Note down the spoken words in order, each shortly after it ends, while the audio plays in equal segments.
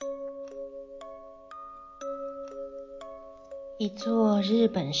一座日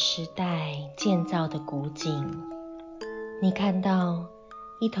本时代建造的古井，你看到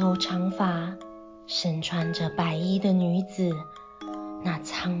一头长发、身穿着白衣的女子，那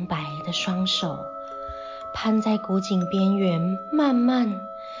苍白的双手攀在古井边缘，慢慢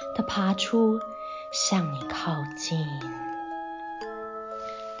地爬出，向你靠近。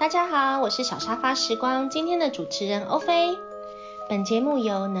大家好，我是小沙发时光今天的主持人欧菲。本节目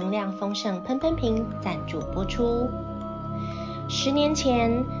由能量丰盛喷喷瓶赞助播出。10年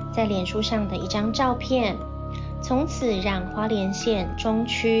前，在脸书上的一张照片，从此让花莲县中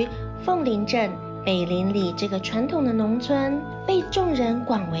区凤林镇北林里这个传统的农村被众人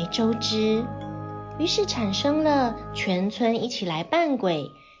广为周知，于是产生了全村一起来扮鬼，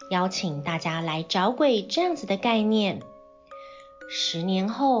邀请大家来找鬼这样子的概念。10年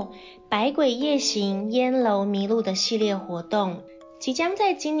后，百鬼夜行菸楼迷路的系列活动即将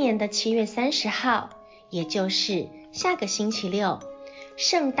在今年的7月30号，也就是下个星期六，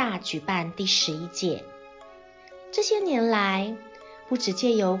盛大举办第11届。这些年来，不只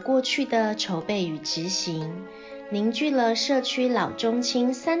借由过去的筹备与执行，凝聚了社区老中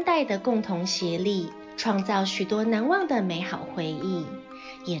青3代的共同协力，创造许多难忘的美好回忆，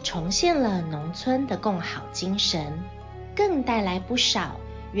也重现了农村的共好精神，更带来不少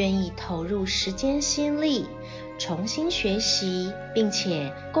愿意投入时间心力重新学习，并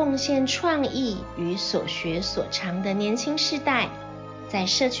且贡献创意与所学所长的年轻世代，在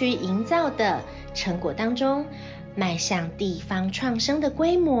社区营造的成果当中迈向地方创生的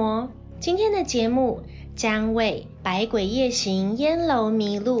规模。今天的节目将为百鬼夜行菸楼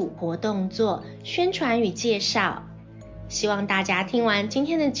迷路活动做宣传与介绍，希望大家听完今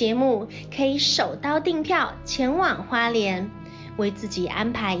天的节目可以手刀订票前往花莲，为自己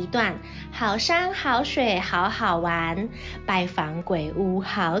安排一段好山好水好好玩，拜访鬼屋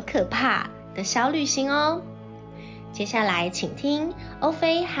好可怕的小旅行哦。接下来请听欧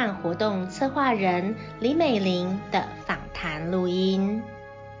菲和活动策划人李美玲的访谈录音。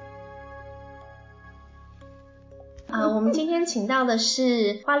我们今天请到的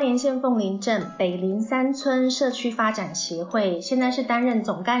是花莲县凤林镇北林三村社区发展协会，现在是担任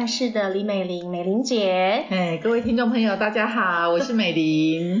总干事的李美玲，美玲姐。各位听众朋友大家好，我是美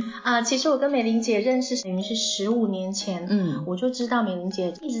玲。其实我跟美玲姐认识等于是15年前，我就知道美玲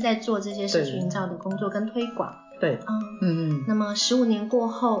姐一直在做这些社区营造的工作跟推广。对，那么15年过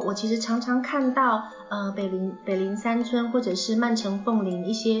后，我其实常常看到北林三村或者是曼城凤林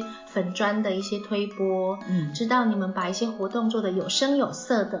一些粉专的一些推播，知道你们把一些活动做得有声有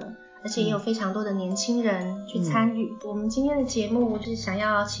色的，而且也有非常多的年轻人去参与。我们今天的节目就是想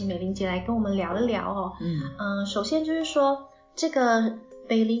要请美玲姐来跟我们聊一聊哦。首先就是说这个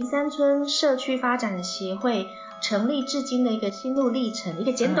北林三村社区发展协会成立至今的一个心路历程，一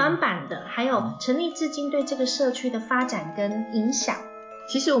个简短版的，还有成立至今对这个社区的发展跟影响。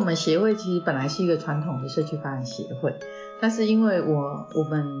其实我们协会其实本来是一个传统的社区发展协会，但是因为我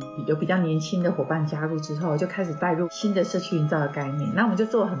们有比较年轻的伙伴加入之后，就开始带入新的社区营造的概念，那我们就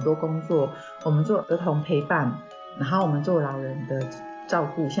做了很多工作，我们做儿童陪伴，然后我们做老人的照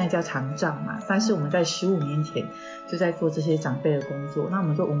顾，现在叫长照嘛，但是我们在15年前就在做这些长辈的工作，那我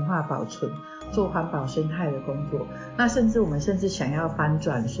们做文化保存，做环保生态的工作，那我们甚至想要翻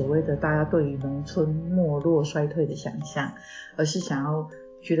转所谓的大家对于农村没落衰退的想象，而是想要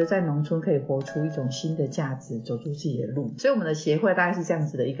觉得在农村可以活出一种新的价值，走出自己的路，所以我们的协会大概是这样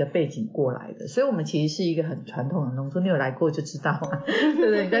子的一个背景过来的，所以我们其实是一个很传统的农村，你有来过就知道嘛，对不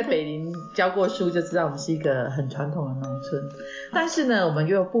对？你在北林教过书就知道我们是一个很传统的农村，但是呢我们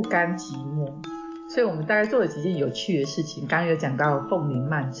又不甘寂寞，所以我们大概做了几件有趣的事情。刚刚有讲到凤林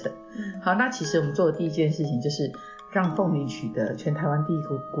慢城，好，那其实我们做的第一件事情就是让凤林取得全台湾第一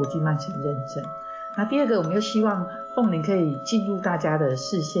个国际慢城认证。那第二个，我们又希望凤林可以进入大家的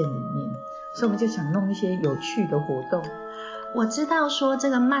视线里面，所以我们就想弄一些有趣的活动。我知道说这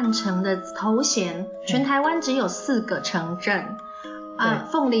个慢城的头衔，全台湾只有4个城镇。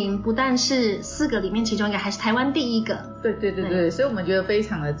凤林不但是4个里面其中一个，还是台湾第一个。对，所以我们觉得非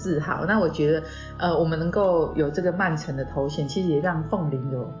常的自豪。那我觉得我们能够有这个慢城的头衔，其实也让凤林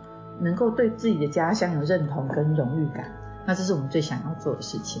能够对自己的家乡有认同跟荣誉感，那这是我们最想要做的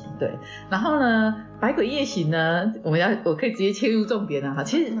事情。对，然后呢百鬼夜行呢，我可以直接切入重点了哈。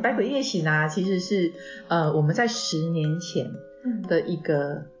其实百鬼夜行啊，其实是我们在10年前的一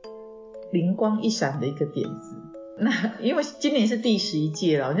个灵光一闪的一个点子。那因为今年是第11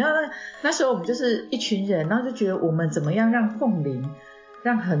届了，你知道那时候我们就是一群人，然后就觉得我们怎么样让凤林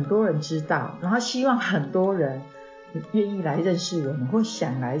让很多人知道，然后希望很多人愿意来认识我们或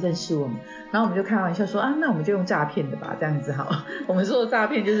想来认识我们，然后我们就开玩笑说那我们就用诈骗的吧，这样子好。我们说的诈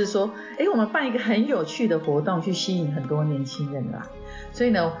骗就是说我们办一个很有趣的活动去吸引很多年轻人来。所以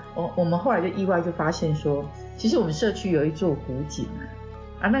呢我们后来就意外就发现说，其实我们社区有一座古井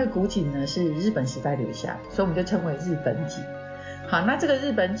那个古井呢是日本时代留下，所以我们就称为日本井。好，那这个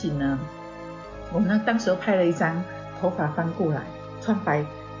日本井呢，我们当时拍了一张头发翻过来穿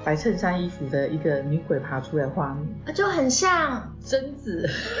白衬衫衣服的一个女鬼爬出来的画面，就很像贞子。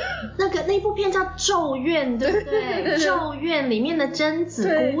那部片叫《咒怨》，对不对？咒怨里面的贞子、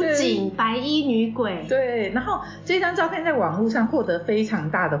古井、白衣女鬼。对，然后这张照片在网络上获得非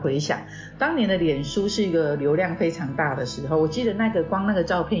常大的回响。当年的脸书是一个流量非常大的时候，我记得光那个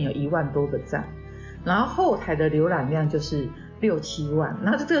照片有1万多个赞，然后后台的浏览量就是6-7万，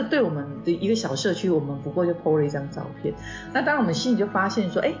那这个对我们的一个小社区，我们不过就 po 了一张照片。那当然我们心里就发现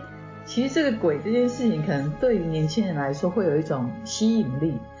说，其实这个鬼这件事情可能对于年轻人来说会有一种吸引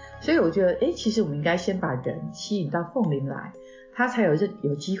力，所以我觉得其实我们应该先把人吸引到凤林来，他才有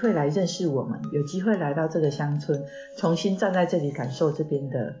机会来认识我们，有机会来到这个乡村，重新站在这里感受这边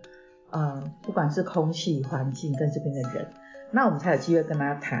的不管是空气环境跟这边的人，那我们才有机会跟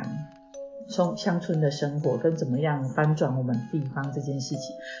他谈乡村的生活跟怎么样翻转我们地方这件事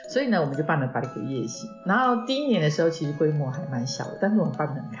情。所以呢我们就办了百鬼夜行，然后第1年的时候其实规模还蛮小的，但是我们办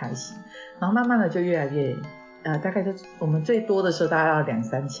得很开心，然后慢慢的就越来越大概就我们最多的时候大概要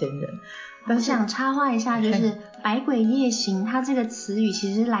2-3千人。我想插话一下，就是百鬼夜行它这个词语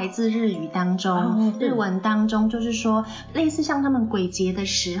其实来自日语当中，日文当中就是说类似像他们鬼节的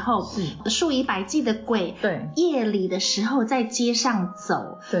时候，数以百计的鬼，对，夜里的时候在街上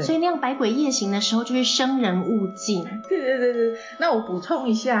走，对，所以那样百鬼夜行的时候就是生人勿近。对，那我补充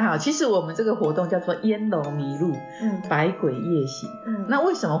一下其实我们这个活动叫做菸楼迷路百鬼夜行。那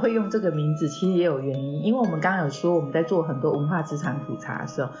为什么会用这个名字，其实也有原因，因为我们刚刚有说我们在做很多文化资产普查的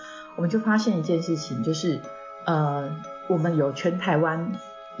时候，我们就发现一件事情，就是我们有全台湾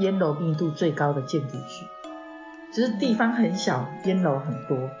菸楼密度最高的建筑群，就是地方很小，菸楼很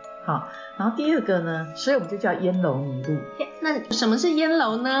多。好，然后第二个呢，所以我们就叫菸楼迷路。那什么是菸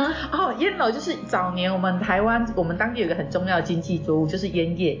楼呢？菸楼就是早年我们当地有一个很重要的经济作物，就是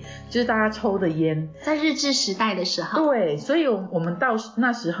烟叶，就是大家抽的烟。在日治时代的时候。对，所以我们到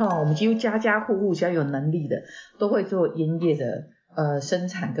那时候，我们几乎家家户户只要有能力的，都会做烟叶的生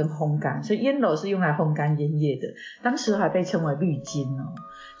产跟烘干，所以菸楼是用来烘干烟叶的，当时还被称为绿金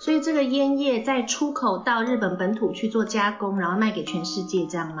所以这个烟叶再出口到日本本土去做加工，然后卖给全世界，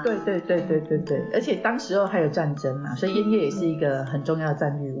这样吗？对，而且当时候还有战争嘛，所以烟叶也是一个很重要的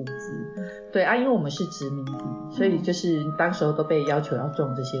战略物资。对因为我们是殖民地，所以就是当时候都被要求要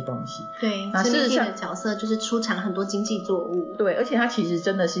种这些东西。对，殖民地的角色就是出产很多经济作物。对，而且它其实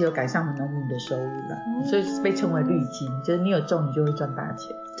真的是有改善我们农民的收入啦，所以被称为绿金，就是你有种你就会赚大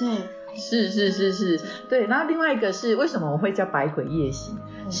钱。对，是，对。然后另外一个是为什么我会叫百鬼夜行，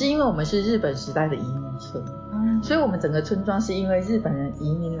是因为我们是日本时代的移民村，所以我们整个村庄是因为日本人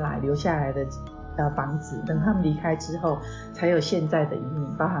移民来留下来的房子，等他们离开之后才有现在的移民，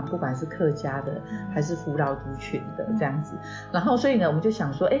包含不管是客家的还是福佬族群的这样子。然后所以呢我们就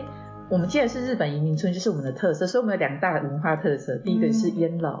想说我们既然是日本移民村，就是我们的特色，所以我们有2大文化特色，第一个是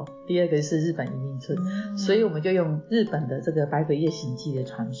菸楼，第二个是日本移民村，所以我们就用日本的这个百鬼夜行记的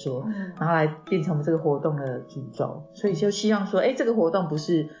传说，然后来变成我们这个活动的主轴。所以就希望说这个活动不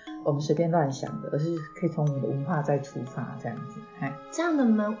是我们随便乱想的，而是可以从我们的文化再出发这样子。这样的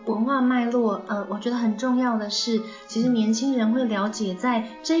文化脉络我觉得很重要的是，其实年轻人会了解在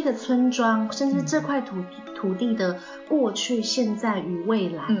这个村庄甚至这块土地的过去、现在与未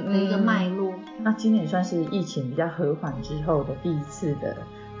来的一个脉络。那今年算是疫情比较和缓之后的第一次的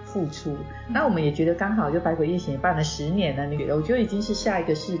付出，那我们也觉得刚好就百鬼夜行也办了10年了，我觉得已经是下一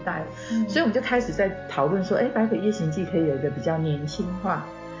个世代，所以我们就开始在讨论说百鬼夜行记可以有一个比较年轻化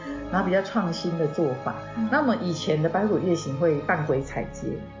然后比较创新的做法。那么以前的百鬼夜行会扮鬼踩街，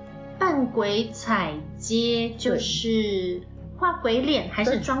扮鬼踩街就是画鬼脸还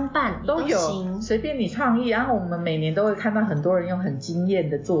是装扮都有，随便你创意。然后我们每年都会看到很多人用很惊艳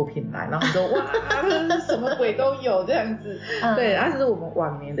的作品来，然后我们说哇什么鬼都有这样子。对，这是我们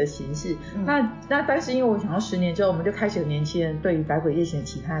往年的形式。那但是因为我想到10年之后，我们就开始有年轻人对于百鬼夜行的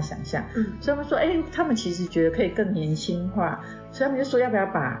其他想象，所以我们说他们其实觉得可以更年轻化，所以他们就说要不要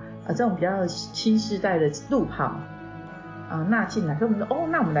把这种比较新世代的路跑纳进来。所以我们说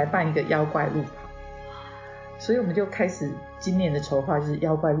那我们来办一个妖怪路跑，所以我们就开始今年的筹划就是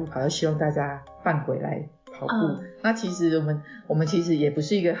妖怪路跑，要希望大家扮鬼来跑步。那其实我们其实也不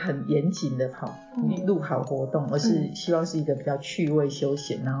是一个很严谨的路跑活动，而是希望是一个比较趣味休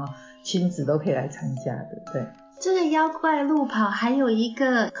闲，然后亲子都可以来参加的。对，这个妖怪路跑还有一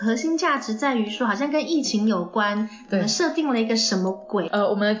个核心价值在于说，好像跟疫情有关，你们设定了一个什么鬼？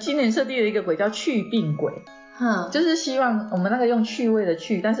我们今年设定了一个鬼叫去病鬼。就是希望我们那个用趣味的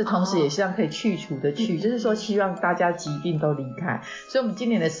去，但是同时也希望可以去除的去，就是说希望大家疾病都离开。所以我们今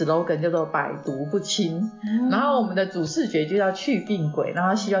年的 slogan 叫做百毒不侵，然后我们的主视觉就叫去病鬼，然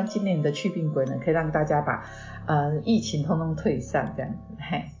后希望今年的去病鬼呢，可以让大家把疫情通通退散这样子。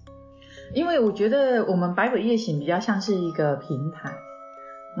嘿，因为我觉得我们百鬼夜行比较像是一个平台。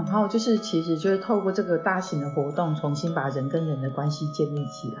然后就是其实就是透过这个大型的活动，重新把人跟人的关系建立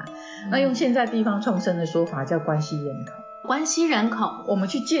起来。那用现在地方创生的说法叫关系人口。关系人口，我们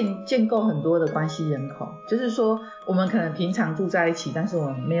去建构很多的关系人口，就是说我们可能平常住在一起，但是我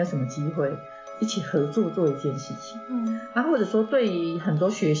们没有什么机会一起合作做一件事情。那或者说对于很多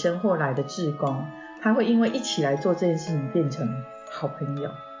学生或来的志工，他会因为一起来做这件事情变成好朋友。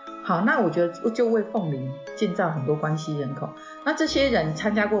好，那我觉得就为凤林建造很多关系人口。那这些人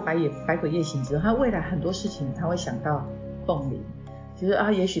参加过百鬼夜行之后，他未来很多事情他会想到凤林，就是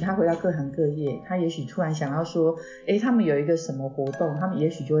也许他回到各行各业，他也许突然想要说，他们有一个什么活动，他们也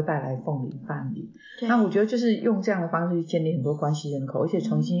许就会带来凤林办理。那我觉得就是用这样的方式去建立很多关系人口，而且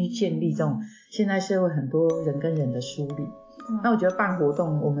重新去建立这种现在社会很多人跟人的疏离。那我觉得办活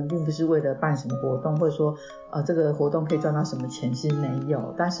动，我们并不是为了办什么活动，或者说这个活动可以赚到什么钱，是没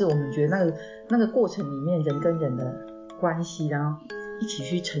有。但是我们觉得那个过程里面人跟人的关系，然后一起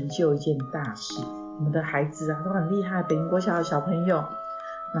去成就一件大事。我们的孩子都很厉害，北林国小的小朋友，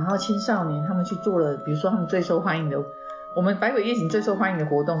然后青少年他们去做了，比如说他们最受欢迎的，我们百鬼夜行最受欢迎的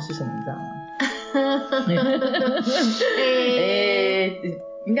活动是什么，你知道吗？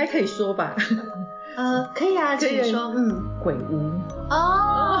应该可以说吧。可以啊，请说。鬼屋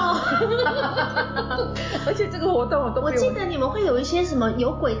而且这个活动我记得你们会有一些什么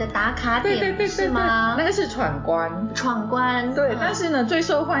有鬼的打卡点，对，是吗？那个是闯关，对。但是呢，最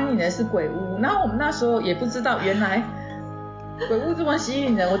受欢迎的是鬼屋。然后我们那时候也不知道，原来鬼屋这么吸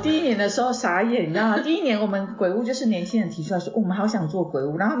引人。我第一年的时候傻眼，你知道吗？第一年我们鬼屋就是年轻人提出来说，我们好想做鬼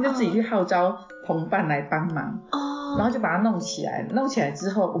屋，然后我们就自己去号召同伴来帮忙。然后就把它弄起来之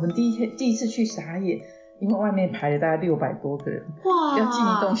后，我们第一次去傻眼，因为外面排了大概600多个人，哇，要进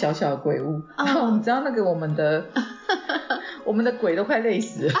一栋小小的鬼屋。然后你知道那个我们的鬼都快累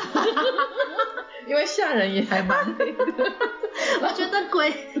死了，因为吓人也还蛮累的。我觉得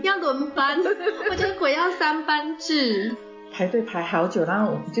鬼要轮班，我觉得鬼要3班制。排队排好久，然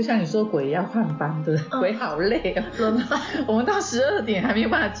后就像你说鬼要换班，对不对？鬼好累哦，轮班。我们到12点还没有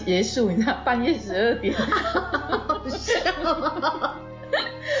办法结束，你知道，半夜12点。好笑。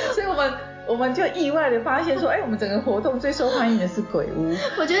所以我们就意外的发现说，我们整个活动最受欢迎的是鬼屋。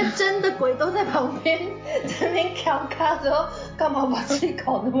我觉得真的鬼都在旁边在那边调侃说，干嘛把自己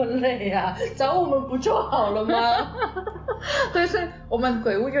搞那么累啊？找我们不就好了吗？对，所以我们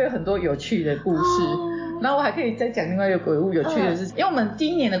鬼屋就有很多有趣的故事。然后我还可以再讲另外一个鬼屋有趣的事情，因为我们第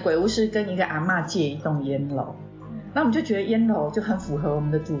一年的鬼屋是跟一个阿嬷借一栋烟楼，那我们就觉得烟楼就很符合我们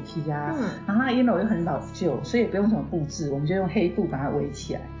的主题啊，然后那烟楼又很老旧，所以也不用什么布置，我们就用黑布把它围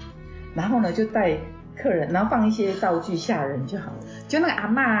起来，然后呢就带客人，然后放一些道具吓人就好了。就那个阿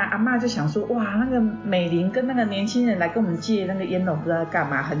嬷就想说，哇，那个美玲跟那个年轻人来跟我们借那个烟楼不知道干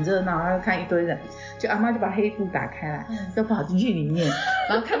嘛，很热闹，然后看一堆人，就阿嬷就把黑布打开来，就跑进去里面，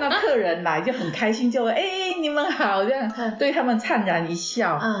然后看到客人来就很开心，就你们好，这样对他们灿然一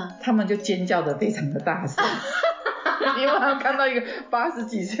笑，他们就尖叫得非常的大声。因为他们看到一个80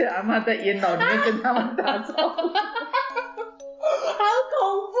几岁的阿嬷在烟楼里面跟他们打招呼。好恐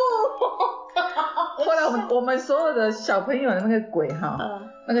怖后来我们所有的小朋友的那个鬼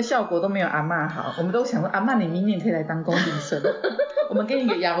那个效果都没有阿嬷好，我们都想说，阿嬷你明年可以来当公主生。我们给你一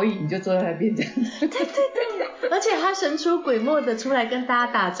个摇椅，你就坐在那边这样子。对，而且他神出鬼没的出来跟大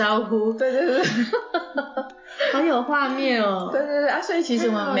家打招呼。对。好有画面哦。对啊，所以其实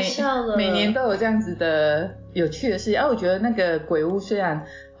我们每年都有这样子的有趣的事情。我觉得那个鬼屋虽然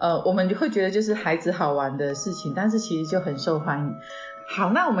我们会觉得就是孩子好玩的事情，但是其实就很受欢迎。好，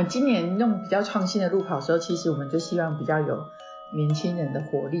那我们今年用比较创新的路跑的时候，其实我们就希望比较有年轻人的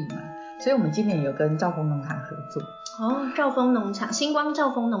活力嘛，所以我们今年有跟兆丰农场合作。兆丰农场，星光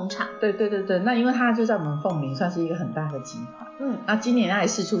兆丰农场。对，那因为它就在我们凤林，算是一个很大的集团。那今年它也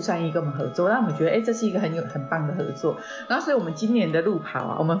释出善意跟我们合作，让我们觉得这是一个很棒的合作。然后所以我们今年的路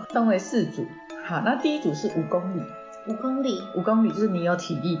跑我们分为4组。好，那第一组是5公里。5公里就是你有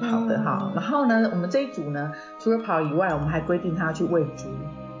体力跑的然后呢，我们这一组呢，除了跑以外，我们还规定他要去喂猪。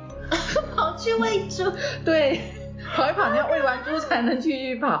跑去喂猪？对，跑一跑你要喂完猪才能继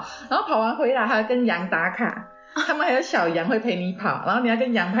续跑，然后跑完回来还要跟羊打卡。他们还有小羊会陪你跑，然后你要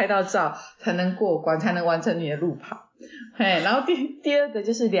跟羊拍到照才能过关，才能完成你的路跑。然后第二个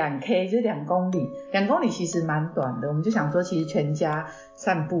就是2K， 就是2公里，2公里其实蛮短的，我们就想说其实全家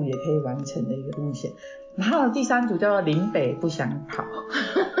散步也可以完成的一个路线。然后第3组叫做林北不想跑。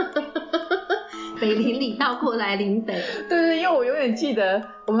北林里倒过来林北。对，因为我永远记得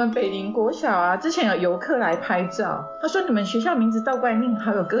我们北林国小啊，之前有游客来拍照，他说你们学校名字倒过来念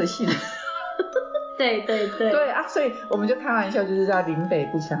好有个性。对啊，所以我们就开玩笑就是叫林北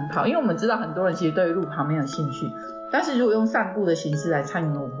不想跑，因为我们知道很多人其实对路跑没有兴趣，但是如果用散步的形式来参与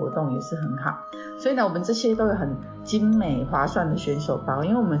我们活动也是很好。所以呢，我们这些都有很精美划算的选手包，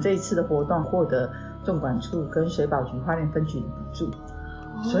因为我们这一次的活动获得纵管处跟水保局花莲分局的补助，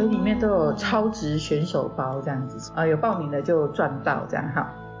所以里面都有超值选手包这样子，有报名的就赚到这样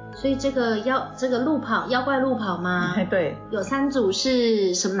哈。所以这个路跑妖怪路跑吗？对，有3组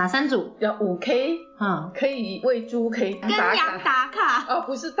是什么？哪3组？要5K，可以喂猪，可以跟羊打卡。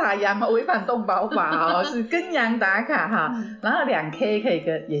不是打羊，违反动保法是跟羊打卡哈。然后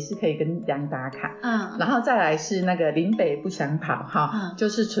2K 也是可以跟羊打卡。然后再来是那个林北不想跑哈，就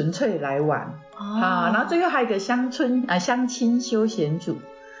是纯粹来玩。然后最后还有一个乡亲休闲组，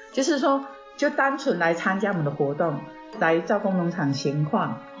就是说就单纯来参加我们的活动，来兆丰农场闲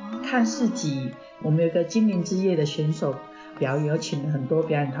晃。看市集，我们有一个精灵之夜的选手表演，有请了很多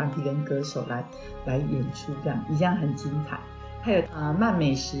表演团体跟歌手来演出，这样一样很精彩。还有慢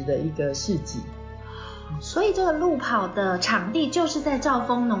美食的一个市集。所以这个路跑的场地就是在兆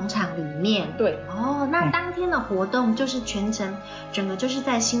丰农场里面。对。那当天的活动就是整个就是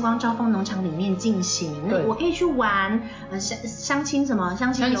在星光兆丰农场里面进行。那我可以去玩相亲游乐。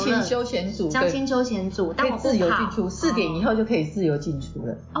相亲休闲组，但我不跑。可以自由进出，4点以后就可以自由进出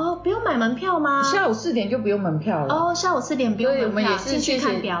了。不用买门票吗？下午4点就不用门票了。下午4点不用门票。对，我们也是进去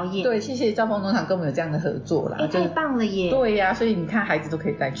看表演。对，谢谢兆丰农场跟我们有这样的合作啦。太棒了耶。对呀，所以你看孩子都可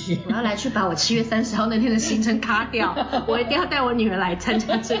以带去。我要来去把我7月30号那天的行程卡掉，我一定要带我女儿来参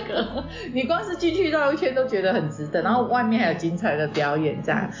加这个。你光是进去绕一圈都觉得很值得，然后外面还有精彩的表演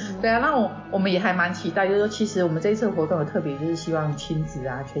这样。对啊，那我们也还蛮期待，就是说其实我们这一次活动的特别就是希望亲子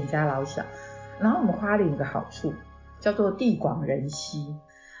啊，全家老小。然后我们花莲有个好处叫做地广人稀。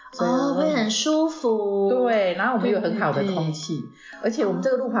会很舒服。对，然后我们有很好的空气，而且我们这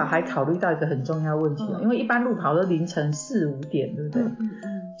个路跑还考虑到一个很重要问题，因为一般路跑都凌晨4、5点，对不对？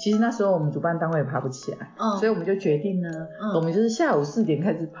其实那时候我们主办单位也爬不起来，所以我们就决定呢，我们就是下午4点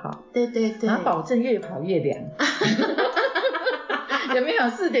开始跑。对。然后保证越跑越凉。有没有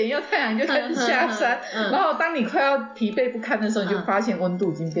4点以后太阳就开始下山，然后当你快要疲惫不堪的时候，你就发现温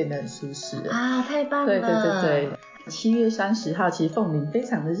度已经变得很舒适了。太棒了。对。7月30号其实凤林非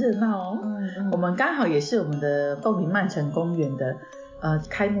常的热闹哦。我们刚好也是我们的凤林慢城公园的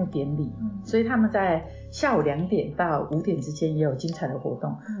开幕典礼，所以他们在下午2点到5点之间也有精彩的活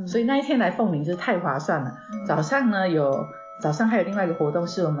动，所以那一天来凤林就是太划算了。早上还有另外一个活动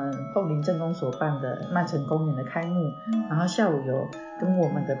是我们凤林镇公所办的慢城公园的开幕，然后下午有跟我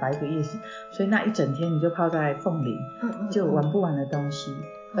们的百鬼夜行，所以那一整天你就泡在凤林，就有玩不完的东西。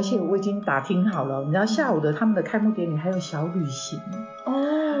而且我已经打听好了，你知道下午的他们的开幕典礼还有小旅行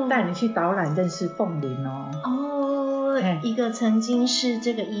带你去导览认识凤林一个曾经是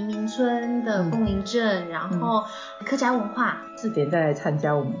这个移民村的凤林镇，然后客家文化。4点再来参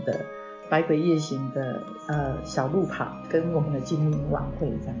加我们的百鬼夜行的小路跑跟我们的精灵晚会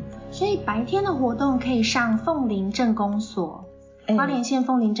这样。所以白天的活动可以上凤林镇公所，花莲县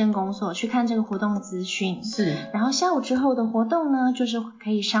凤林镇公所去看这个活动资讯。是。然后下午之后的活动呢，就是可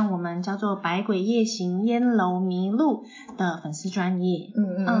以上我们叫做百鬼夜行菸楼迷路的粉丝专页。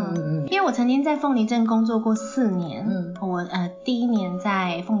因为我曾经在凤林镇工作过4年。我第一年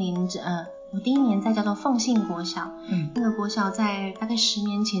在凤林镇我第一年在叫做凤信国小，那个国小在大概10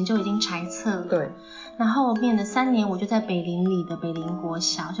年前就已经裁撤了。对。然后后面的3年我就在北林里的北林国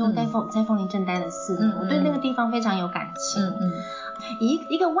小，所以我在凤林镇待了4年，我对那个地方非常有感情。以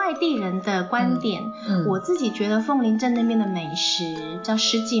一个外地人的观点，我自己觉得凤林镇那边的美食叫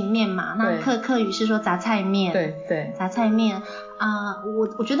什锦面嘛，那客语是说杂菜面。对。杂菜面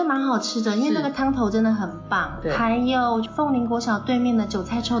我觉得蛮好吃的，因为那个汤头真的很棒。还有凤林国小对面的韭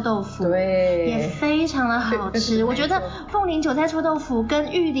菜臭豆腐，也非常的好吃。我觉得凤林韭菜臭豆腐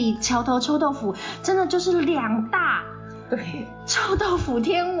跟玉里桥头臭豆腐真的就是2大臭豆腐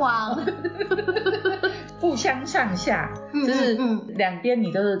天王。不相上下，就是两边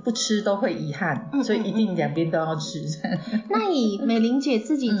你都是不吃都会遗憾，所以一定两边都要吃。那以美玲姐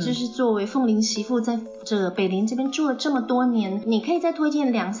自己就是作为凤林媳妇，在这北林这边住了这么多年，你可以再推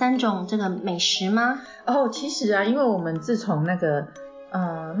荐2、3种这个美食吗？其实啊，因为我们自从那个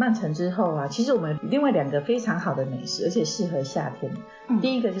曼城之后啊，其实我们另外2个非常好的美食，而且适合夏天。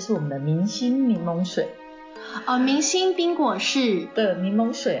第一个就是我们的明星柠檬水。明星冰果室的柠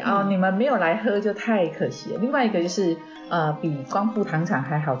檬水你们没有来喝就太可惜了。另外一个就是比光复糖厂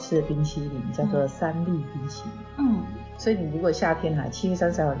还好吃的冰淇淋，叫做三立冰淇淋。所以你如果夏天来7月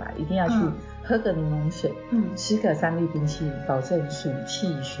30号来，一定要去喝个柠檬水，吃个三立冰淇淋，保证暑气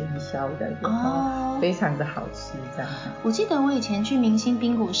喧嚣的非常的好吃这样。我记得我以前去明星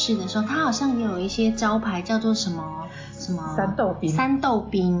冰果室的时候，它好像也有一些招牌叫做什么三豆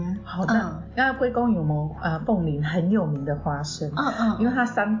冰。好的，那龟公有没有凤林很有名的花生？因为它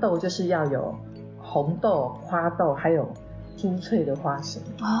三豆就是要有红豆、花豆还有酥脆的花生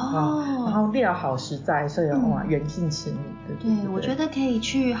然后料好实在，所以远近驰名。对，我觉得可以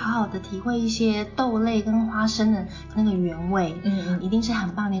去好好的体会一些豆类跟花生的那个原味，一定是很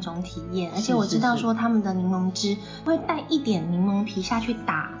棒的一种体验。而且我知道说他们的柠檬汁会带一点柠檬皮下去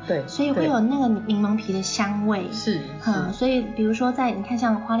打，对，所以会有那个柠檬皮的香味。是所以比如说你看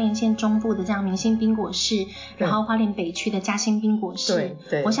像花莲县中部的这样明星冰果室，然后花莲北区的嘉兴冰果室，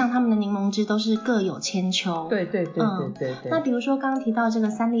对，我想他们的柠檬汁都是各有千秋。对。那比如说刚刚提到这个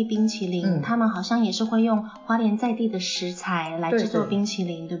三立冰淇淋，他们好像也是会用花莲在地的食材来制作冰淇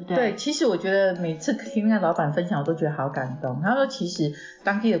淋，对不对？对，其实我觉得每次听那老板分享，我都觉得好感动。他说其实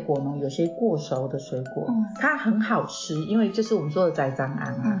当地的果农有些过熟的水果，它很好吃，因为就是我们说的栽赃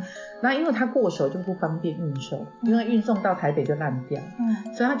胺那因为它过熟就不方便运送，因为运送到台北就烂掉，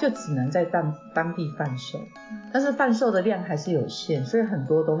所以它就只能在当地贩售，但是贩售的量还是有限，所以很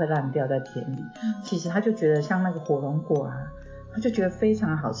多都会烂掉在田里。其实他就觉得像那个火龙果他就觉得非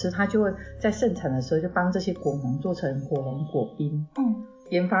常好吃，他就会在盛产的时候就帮这些果农做成火龙果冰，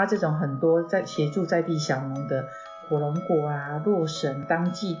研发这种很多在协助在地小农的火龙果洛神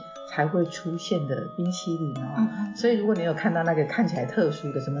当季才会出现的冰淇淋所以如果你有看到那个看起来特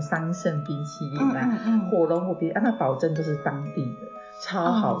殊的什么桑葚冰淇淋火龙果冰那保证都是当地的，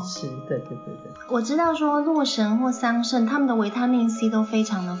超好吃。对。我知道说洛神或桑葚他们的维他命 C 都非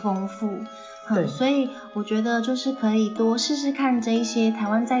常的丰富，对，所以我觉得就是可以多试试看这一些台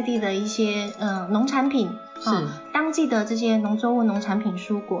湾在地的一些农产品，是当季的这些农作物、农产品、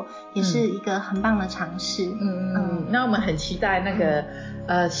蔬果，也是一个很棒的尝试。那我们很期待那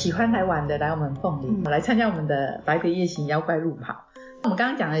个喜欢来玩的来我们凤林，来参加我们的百鬼夜行妖怪路跑。我们刚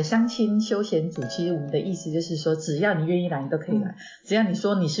刚讲的相亲休闲组，其实我们的意思就是说，只要你愿意来，你都可以来。只要你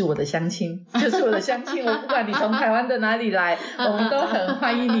说你是我的乡亲，就是我的乡亲。我不管你从台湾的哪里来，我们都很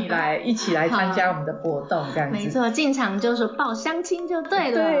欢迎你来，一起来参加我们的活动，这样子。没错，进场就是报乡亲就对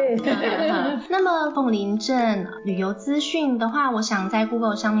了。对。那么凤林镇旅游资讯的话，我想在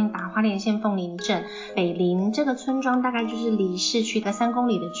Google 上面打花莲县凤林镇北林这个村庄，大概就是离市区的3公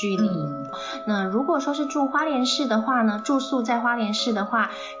里的距离。那如果说是住花莲市的话呢，住宿在花莲市的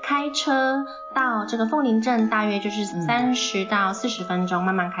话，开车到这个凤林镇大约就是30到40分钟，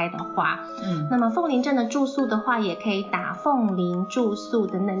慢慢开的话，那么凤林镇的住宿的话，也可以打凤林住宿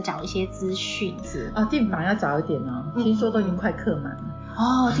等等找一些资讯。订房要早一点听说都已经快客满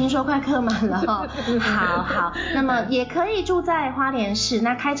了。听说快客满了好，那么也可以住在花莲市，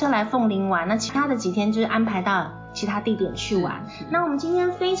那开车来凤林玩，那其他的几天就是安排到其他地点去玩。那我们今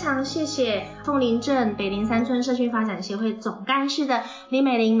天非常谢谢凤林镇北林三村社区发展协会总干事的李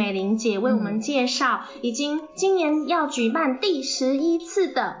美玲姐为我们介绍已经今年要举办第11次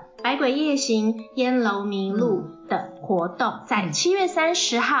的百鬼夜行菸楼迷路的活动，在7月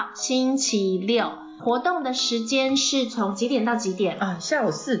30号星期六。活动的时间是从几点到几点？下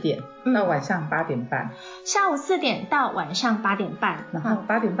午4点到晚上8点半。下午4点到晚上8点半，然后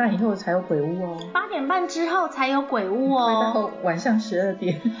8点半以后才有鬼屋8点半之后才有鬼屋到晚上12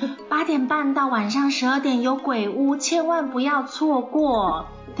点。8点半到晚上12点有鬼屋，千万不要错过。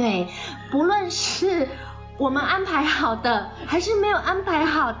对，不论是我们安排好的还是没有安排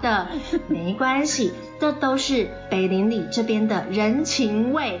好的没关系，这都是北林里这边的人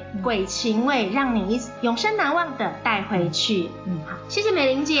情味、鬼情味，让你永生难忘的带回去。好，谢谢美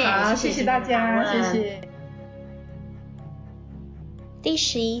玲姐。好，谢谢大家，谢谢。第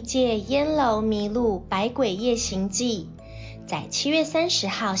11届菸楼迷路百鬼夜行记在7月30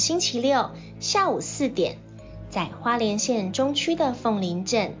号星期六下午4点，在花莲县中区的凤林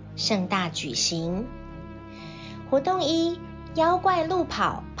镇盛大举行。活动1，妖怪路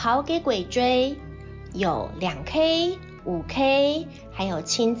跑，跑给鬼追，有2K、5K， 还有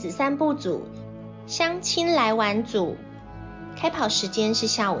亲子散步组、相亲来玩组。开跑时间是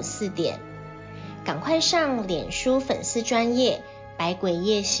下午4点，赶快上脸书粉丝专页百鬼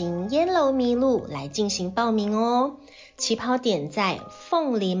夜行菸楼迷路来进行报名哦。起跑点在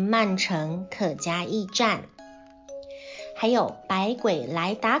凤林曼城客家驿站。还有百鬼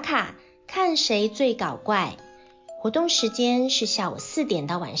来打卡，看谁最搞怪。活动时间是下午4点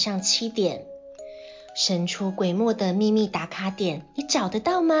到晚上7点。神出鬼没的秘密打卡点，你找得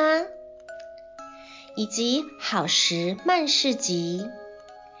到吗？以及好食慢市集。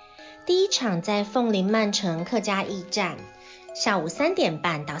第一场在凤林曼城客家驿站，下午3点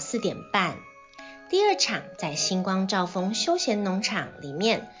半到4点半。第二场在星光兆丰休闲农场里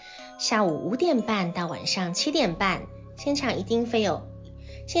面，下午5点半到晚上7点半。现场一定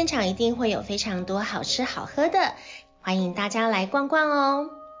会有非常多好吃好喝的，欢迎大家来逛逛哦。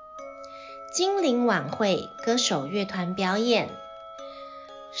精灵晚会歌手乐团表演，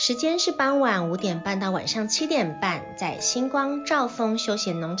时间是傍晚5点半到晚上7点半，在星光兆丰休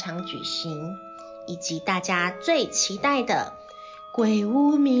闲农场举行。以及大家最期待的鬼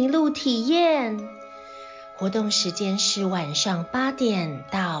屋迷路体验，活动时间是晚上8点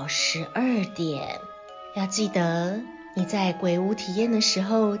到12点。要记得你在鬼屋体验的时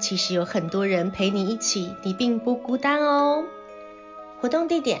候，其实有很多人陪你一起，你并不孤单哦。活动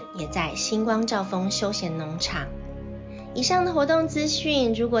地点也在星光兆丰休闲农场。以上的活动资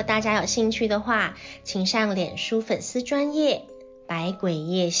讯，如果大家有兴趣的话，请上脸书粉丝专页百鬼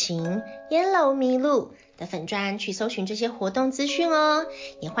夜行菸楼迷路的粉专去搜寻这些活动资讯哦。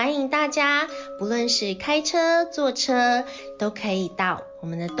也欢迎大家不论是开车坐车，都可以到我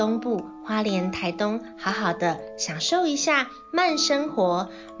们的东部花莲台东，好好的享受一下慢生活、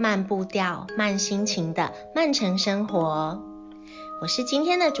慢步调、慢心情的慢城生活。我是今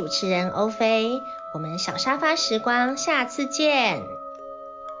天的主持人欧菲，我们小沙发时光下次见。